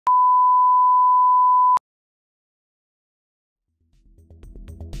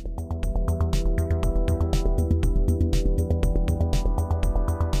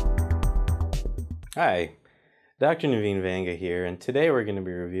Hi, Dr. Naveen Vanga here, and today we're going to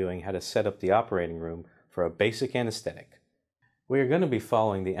be reviewing how to set up the operating room for a basic anesthetic. We are going to be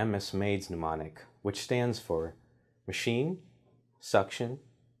following the MS MAIDS mnemonic, which stands for machine, suction,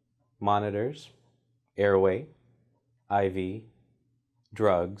 monitors, airway, IV,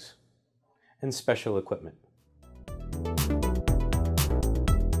 drugs, and special equipment.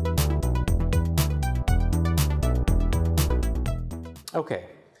 Okay,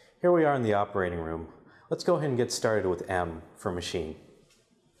 here we are in the operating room. Let's go ahead and get started with M for machine.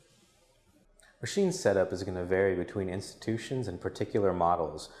 Machine setup is going to vary between institutions and particular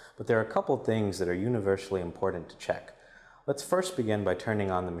models, but there are a couple things that are universally important to check. Let's first begin by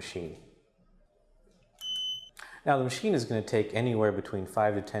turning on the machine. Now the machine is going to take anywhere between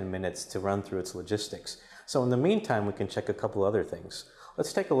 5 to 10 minutes to run through its logistics, so in the meantime we can check a couple other things.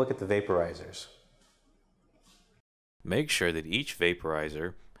 Let's take a look at the vaporizers. Make sure that each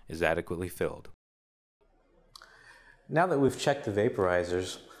vaporizer is adequately filled. Now that we've checked the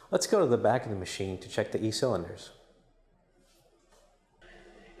vaporizers, let's go to the back of the machine to check the E-cylinders.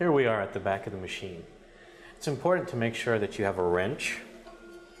 Here we are at the back of the machine. It's important to make sure that you have a wrench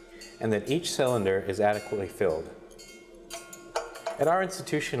and that each cylinder is adequately filled. At our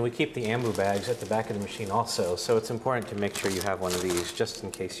institution, we keep the ambu bags at the back of the machine also, so it's important to make sure you have one of these just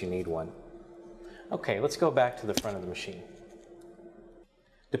in case you need one. Okay, let's go back to the front of the machine.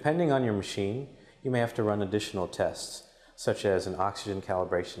 Depending on your machine, you may have to run additional tests, such as an oxygen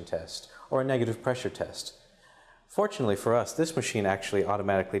calibration test or a negative pressure test. Fortunately for us, this machine actually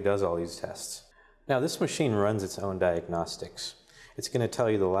automatically does all these tests. Now, this machine runs its own diagnostics. It's going to tell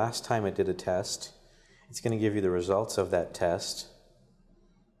you the last time it did a test. It's going to give you the results of that test.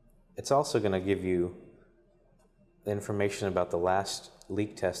 It's also going to give you the information about the last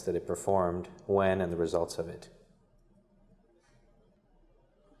leak test that it performed, when, and the results of it.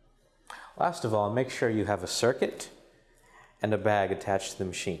 Last of all, make sure you have a circuit and a bag attached to the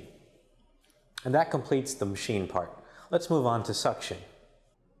machine. And that completes the machine part. Let's move on to suction.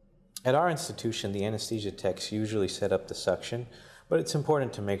 At our institution, the anesthesia techs usually set up the suction, but it's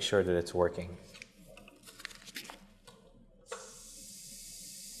important to make sure that it's working.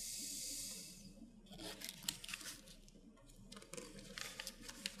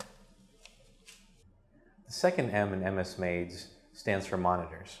 The second M in MS MAIDS stands for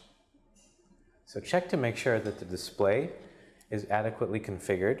monitors. So check to make sure that the display is adequately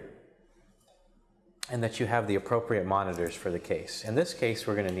configured and that you have the appropriate monitors for the case. In this case,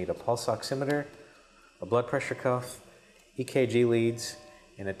 we're going to need a pulse oximeter, a blood pressure cuff, EKG leads,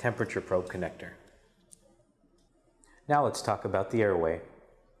 and a temperature probe connector. Now let's talk about the airway.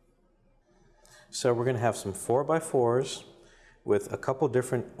 So we're going to have some 4x4s with a couple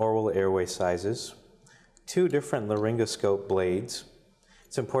different oral airway sizes, 2 different laryngoscope blades.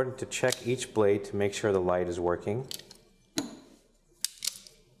 It's important to check each blade to make sure the light is working.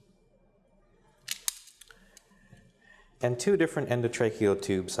 And 2 different endotracheal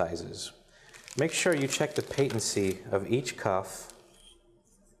tube sizes. Make sure you check the patency of each cuff.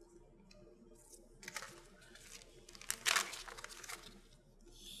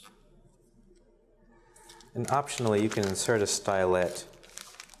 And optionally, you can insert a stylet.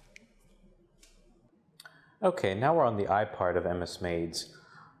 Okay, now we're on the I part of MS MAIDS.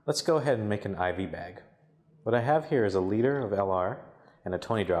 Let's go ahead and make an IV bag. What I have here is a liter of LR and a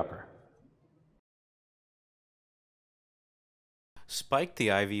 20 dropper. Spike the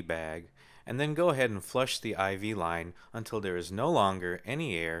IV bag and then go ahead and flush the IV line until there is no longer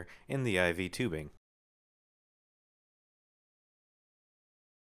any air in the IV tubing.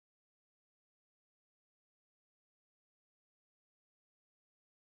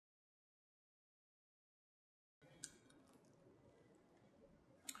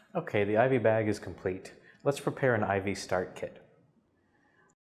 Okay, the IV bag is complete. Let's prepare an IV start kit.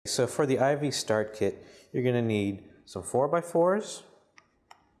 So for the IV start kit, you're going to need some 4x4s,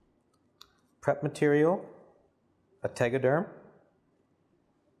 prep material, a tegaderm,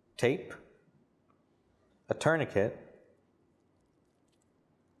 tape, a tourniquet,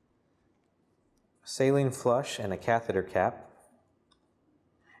 saline flush and a catheter cap,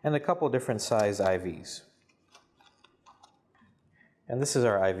 and a couple different size IVs. And this is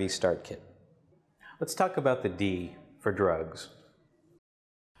our IV start kit. Let's talk about the D for drugs.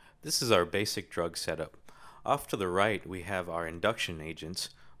 This is our basic drug setup. Off to the right, we have our induction agents,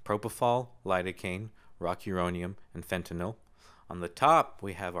 propofol, lidocaine, rocuronium, and fentanyl. On the top,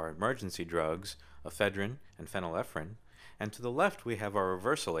 we have our emergency drugs, ephedrine and phenylephrine. And to the left, we have our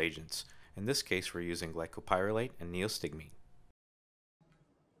reversal agents. In this case, we're using glycopyrrolate and neostigmine.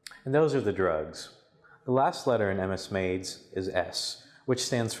 And those are the drugs. The last letter in MS MAIDS is S, which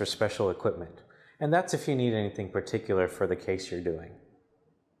stands for special equipment. And that's if you need anything particular for the case you're doing.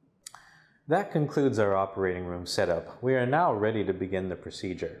 That concludes our operating room setup. We are now ready to begin the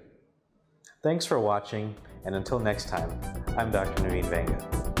procedure. Thanks for watching, and until next time, I'm Dr. Naveen Vanga.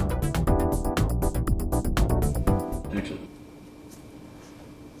 Action.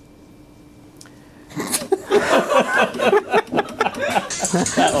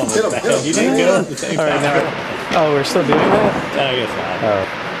 You didn't go at the same time. All right, now, oh, we're still doing that? I guess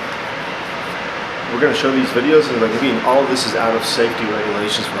not. We're going to show these videos, and like again, all of this is out of safety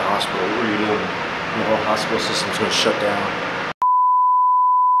regulations for the hospital. What are you doing? The whole hospital system's going to shut down.